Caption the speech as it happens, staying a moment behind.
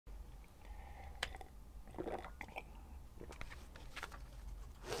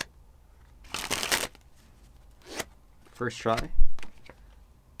First try.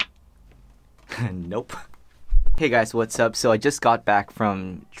 Nope. Hey guys, what's up? So I just got back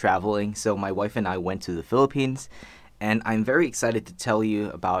from traveling. So my wife and I went to the Philippines, and I'm very excited to tell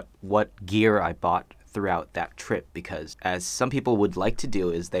you about what gear I bought throughout that trip, because as some people would like to do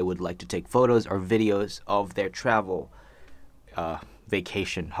is they would like to take photos or videos of their travel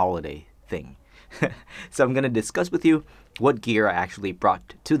vacation holiday thing. So I'm going to discuss with you what gear I actually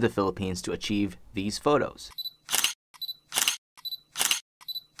brought to the Philippines to achieve these photos.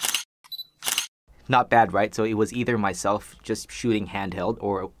 Not bad, right? So it was either myself just shooting handheld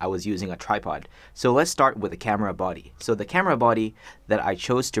or I was using a tripod. So let's start with the camera body. So the camera body that I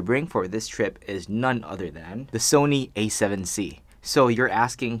chose to bring for this trip is none other than the Sony A7C. So you're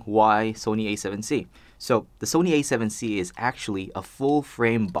asking why Sony A7C? So the Sony A7C is actually a full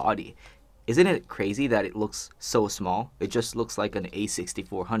frame body. Isn't it crazy that it looks so small? It just looks like an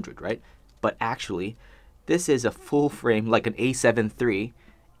A6400, right? But actually, this is a full frame, like an A7 III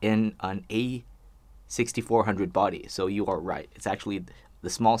in an A6400 body. So you are right. It's actually the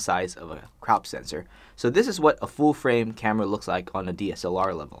small size of a crop sensor. So this is what a full frame camera looks like on a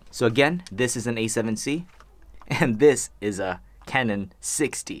DSLR level. So again, this is an A7C and this is a Canon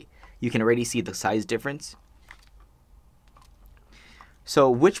 60. You can already see the size difference. So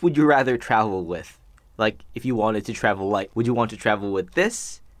which would you rather travel with? Like if you wanted to travel light, would you want to travel with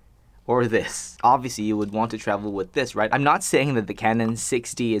this or this? Obviously you would want to travel with this, right? I'm not saying that the Canon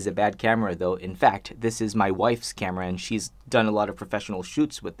 60 is a bad camera though. In fact, this is my wife's camera and she's done a lot of professional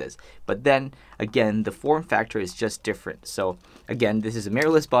shoots with this. But then again, the form factor is just different. So again, this is a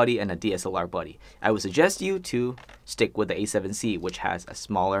mirrorless body and a DSLR body. I would suggest you to stick with the A7C, which has a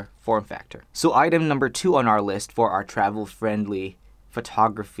smaller form factor. So item number 2 on our list for our travel-friendly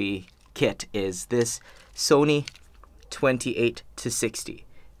photography kit is this Sony 28-60.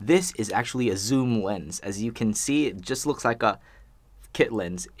 This is actually a zoom lens. As you can see, it just looks like a kit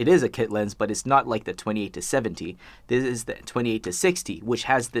lens. It is a kit lens, but it's not like the 28-70. This is the 28-60, which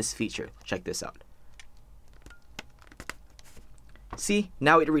has this feature. Check this out. See,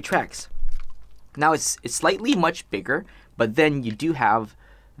 now it retracts. Now it's slightly much bigger, but then you do have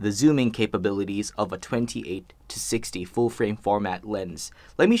the zooming capabilities of a 28-60 full frame format lens.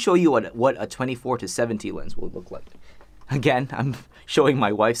 Let me show you what a 24-70 lens will look like. Again, I'm showing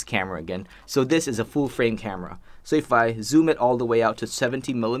my wife's camera again. So this is a full frame camera. So if I zoom it all the way out to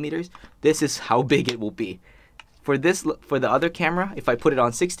 70 millimeters, this is how big it will be. For the other camera, if I put it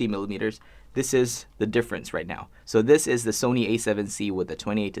on 60 millimeters, this is the difference right now. So this is the Sony A7C with the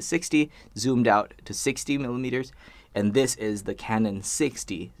 28-60 zoomed out to 60 millimeters. And this is the Canon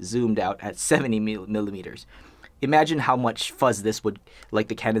 60 zoomed out at 70 millimeters. Imagine how much fuzz this would, like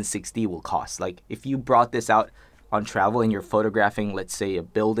the Canon 60 will cost. Like if you brought this out on travel and you're photographing, let's say a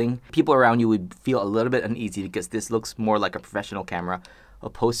building, people around you would feel a little bit uneasy because this looks more like a professional camera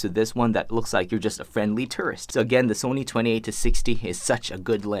opposed to this one that looks like you're just a friendly tourist. So again, the Sony 28-60 is such a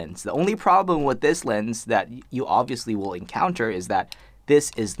good lens. The only problem with this lens that you obviously will encounter is that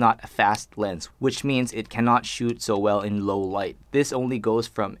this is not a fast lens, which means it cannot shoot so well in low light. This only goes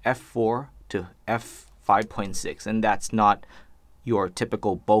from f4 to f5.6, and that's not your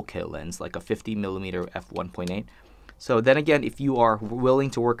typical bokeh lens like a 50mm f1.8. So then again, if you are willing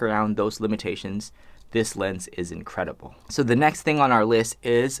to work around those limitations, this lens is incredible. So the next thing on our list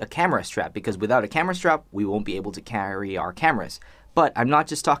is a camera strap, because without a camera strap, we won't be able to carry our cameras. But I'm not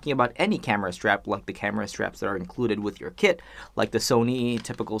just talking about any camera strap like the camera straps that are included with your kit, like the Sony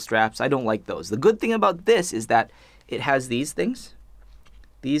typical straps. I don't like those. The good thing about this is that it has these things.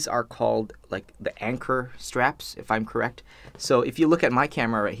 These are called like the anchor straps, if I'm correct. So if you look at my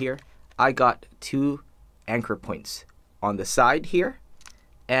camera right here, I got 2 anchor points on the side here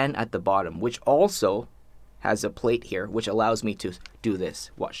and at the bottom, which also has a plate here, which allows me to do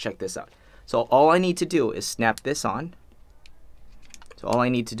this. Watch, check this out. So all I need to do is snap this on. So all I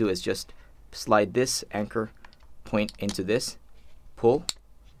need to do is just slide this anchor point into this, pull.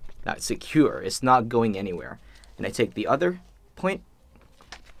 Now it's secure, it's not going anywhere. And I take the other point,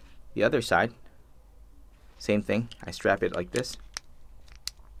 the other side, same thing. I strap it like this,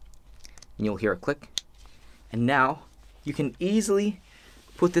 and you'll hear a click. And now you can easily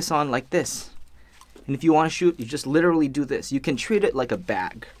put this on like this. And if you want to shoot, you just literally do this. You can treat it like a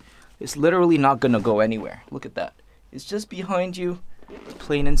bag. It's literally not gonna go anywhere. Look at that. It's just behind you.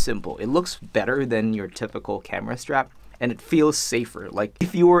 Plain and simple. It looks better than your typical camera strap, and it feels safer. Like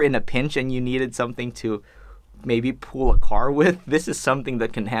if you were in a pinch and you needed something to maybe pull a car with, this is something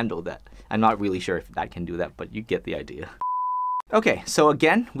that can handle that. I'm not really sure if that can do that, but you get the idea. Okay, so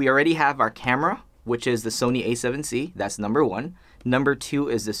again, we already have our camera, which is the Sony A7C. That's number 1. Number 2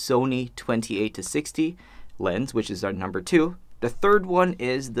 is the Sony 28-60 lens, which is our number 2. The third one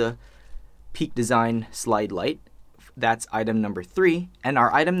is the Peak Design Slide Lite. That's item number 3. And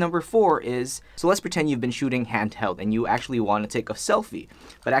our item number 4 is, so let's pretend you've been shooting handheld and you actually want to take a selfie,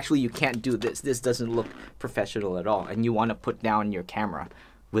 but actually you can't do this. This doesn't look professional at all, and you want to put down your camera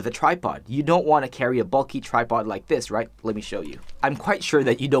with a tripod. You don't want to carry a bulky tripod like this, right? Let me show you. I'm quite sure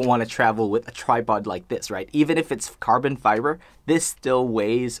that you don't want to travel with a tripod like this, right? Even if it's carbon fiber, this still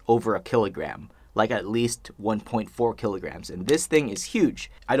weighs over a kilogram. Like at least 1.4 kilograms, and this thing is huge.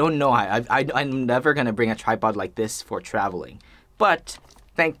 I don't know, I'm never gonna bring a tripod like this for traveling, but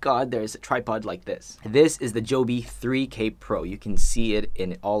thank God there's a tripod like this. This is the Joby 3K Pro. You can see it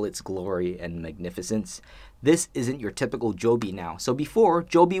in all its glory and magnificence. This isn't your typical Joby now. So before,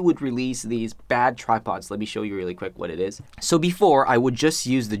 Joby would release these bad tripods. Let me show you really quick what it is. So before, I would just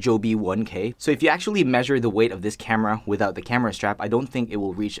use the Joby 1K. So if you actually measure the weight of this camera without the camera strap, I don't think it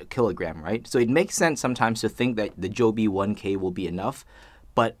will reach a kilogram, right? So it makes sense sometimes to think that the Joby 1K will be enough,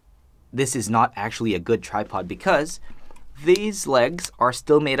 but this is not actually a good tripod because these legs are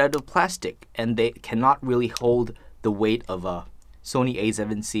still made out of plastic and they cannot really hold the weight of a Sony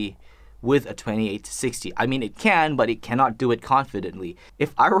A7C with a 28-60. I mean, it can, but it cannot do it confidently.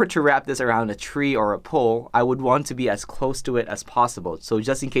 If I were to wrap this around a tree or a pole, I would want to be as close to it as possible. So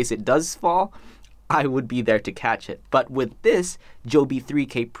just in case it does fall, I would be there to catch it. But with this Joby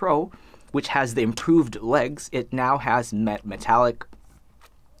 3K Pro, which has the improved legs, it now has metallic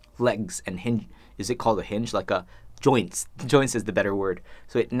legs and hinge. Is it called a hinge? Like a joints. Joints is the better word.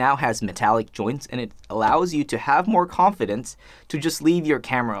 So it now has metallic joints, and it allows you to have more confidence to just leave your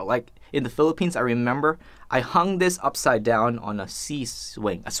camera. Like in the Philippines, I remember I hung this upside down on a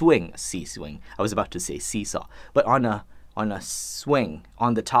C-swing. I was about to say seesaw, but on a swing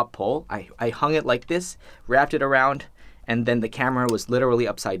on the top pole. I hung it like this, wrapped it around, and then the camera was literally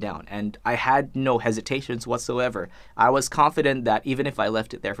upside down. And I had no hesitations whatsoever. I was confident that even if I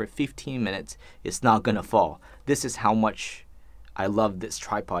left it there for 15 minutes, it's not gonna fall. This is how much I love this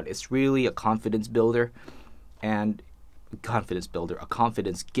tripod. It's really a confidence builder, and a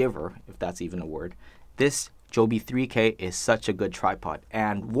confidence giver, if that's even a word. This Joby 3K is such a good tripod.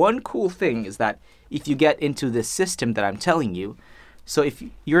 And one cool thing is that if you get into this system that I'm telling you, so if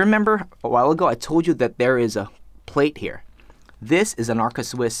you remember a while ago, I told you that there is a plate here. This is an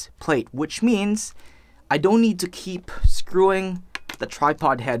Accessory plate, which means I don't need to keep screwing the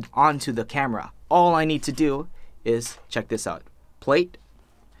tripod head onto the camera. All I need to do is, check this out, plate,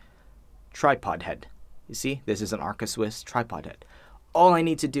 tripod head. You see, this is an Accessory tripod head. All I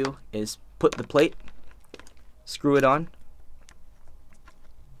need to do is put the plate, screw it on,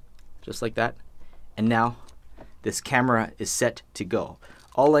 just like that, and now this camera is set to go.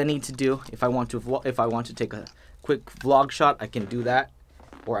 All I need to do, if I want to take a quick vlog shot, I can do that,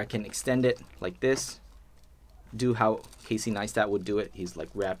 or I can extend it like this. Do how Casey Neistat would do it. He's like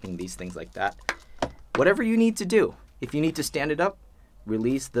wrapping these things like that. Whatever you need to do. If you need to stand it up,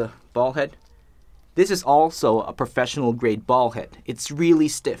 release the ball head. This is also a professional grade ball head. It's really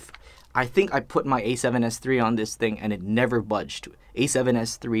stiff. I think I put my A7S3 on this thing and it never budged.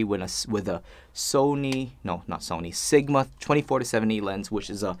 A7S3 with a Sony, no, not Sony, Sigma 24-70 lens, which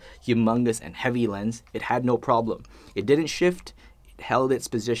is a humongous and heavy lens. It had no problem. It didn't shift. It held its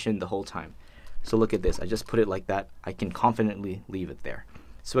position the whole time. So look at this. I just put it like that. I can confidently leave it there.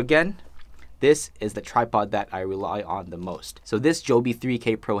 So again, this is the tripod that I rely on the most. So this Joby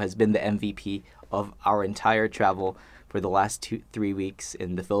 3K Pro has been the MVP of our entire travel for the last 2-3 weeks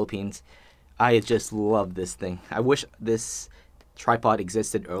in the Philippines. I just love this thing. I wish this tripod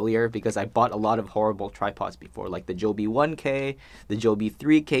existed earlier because I bought a lot of horrible tripods before, like the Joby 1K, the Joby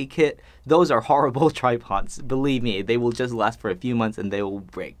 3K kit. Those are horrible tripods. Believe me, they will just last for a few months and they will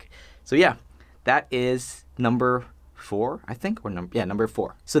break. So yeah, that is number 4, I think, or number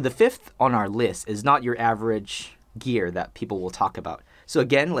 4. So the 5th on our list is not your average gear that people will talk about. So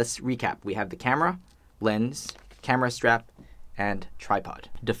again, let's recap. We have the camera, lens, camera strap, and tripod.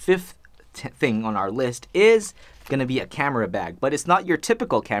 The 5th thing on our list is gonna be a camera bag, but it's not your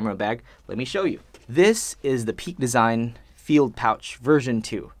typical camera bag. Let me show you. This is the Peak Design Field Pouch version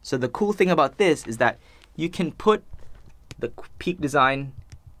 2. So the cool thing about this is that you can put the Peak Design,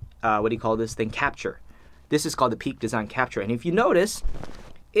 what do you call this thing? Capture. This is called the Peak Design Capture. And if you notice,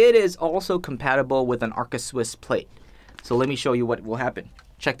 it is also compatible with an Accessory plate. So let me show you what will happen.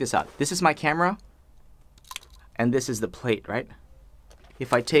 Check this out. This is my camera, and this is the plate, right?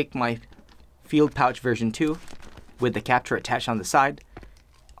 If I take my Field Pouch version 2 with the capture attached on the side,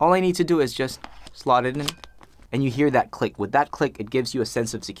 all I need to do is just slot it in, and you hear that click. With that click, it gives you a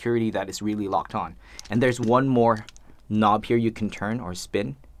sense of security that is really locked on. And there's one more knob here you can turn or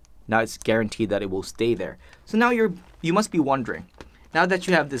spin. Now it's guaranteed that it will stay there. So now you must be wondering, now that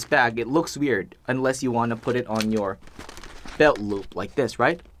you have this bag, it looks weird unless you want to put it on your belt loop like this,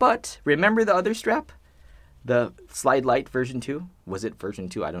 right? But remember the other strap? The Slide Lite version 2? Was it version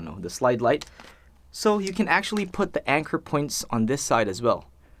 2? I don't know. The Slide Lite. So you can actually put the anchor points on this side as well.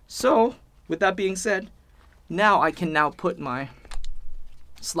 So with that being said, now I can now put my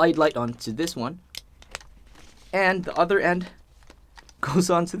Slide Lite onto this one, and the other end goes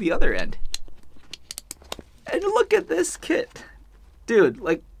onto the other end. And look at this kit. Dude,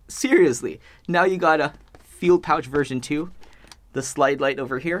 like seriously. Now you got a field pouch version 2, the Slide Lite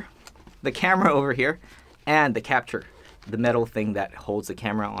over here, the camera over here, and the capture, the metal thing that holds the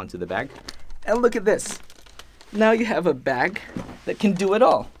camera onto the bag. And look at this. Now you have a bag that can do it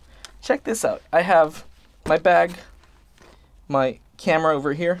all. Check this out. I have my bag, my camera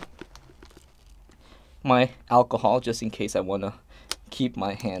over here, my alcohol just in case I want to keep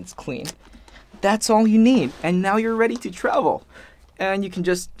my hands clean. That's all you need, and now you're ready to travel. And you can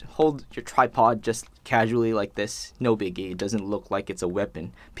just hold your tripod just casually like this. No biggie. It doesn't look like it's a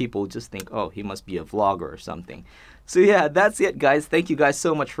weapon. People just think, oh, he must be a vlogger or something. So yeah, that's it, guys. Thank you guys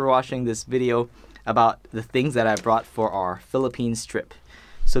so much for watching this video about the things that I brought for our Philippines trip.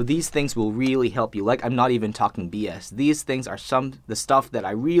 So these things will really help you. Like, I'm not even talking BS. These things are the stuff that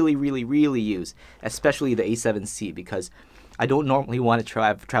I really use, especially the A7C, because I don't normally want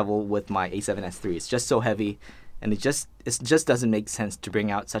to travel with my A7S III. It's just so heavy, and it just doesn't make sense to bring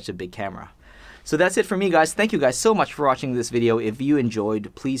out such a big camera. So that's it for me, guys. Thank you guys so much for watching this video. If you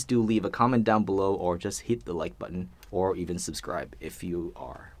enjoyed, please do leave a comment down below, or just hit the like button, or even subscribe if you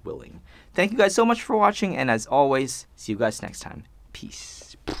are willing. Thank you guys so much for watching, and as always, see you guys next time.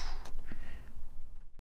 Peace.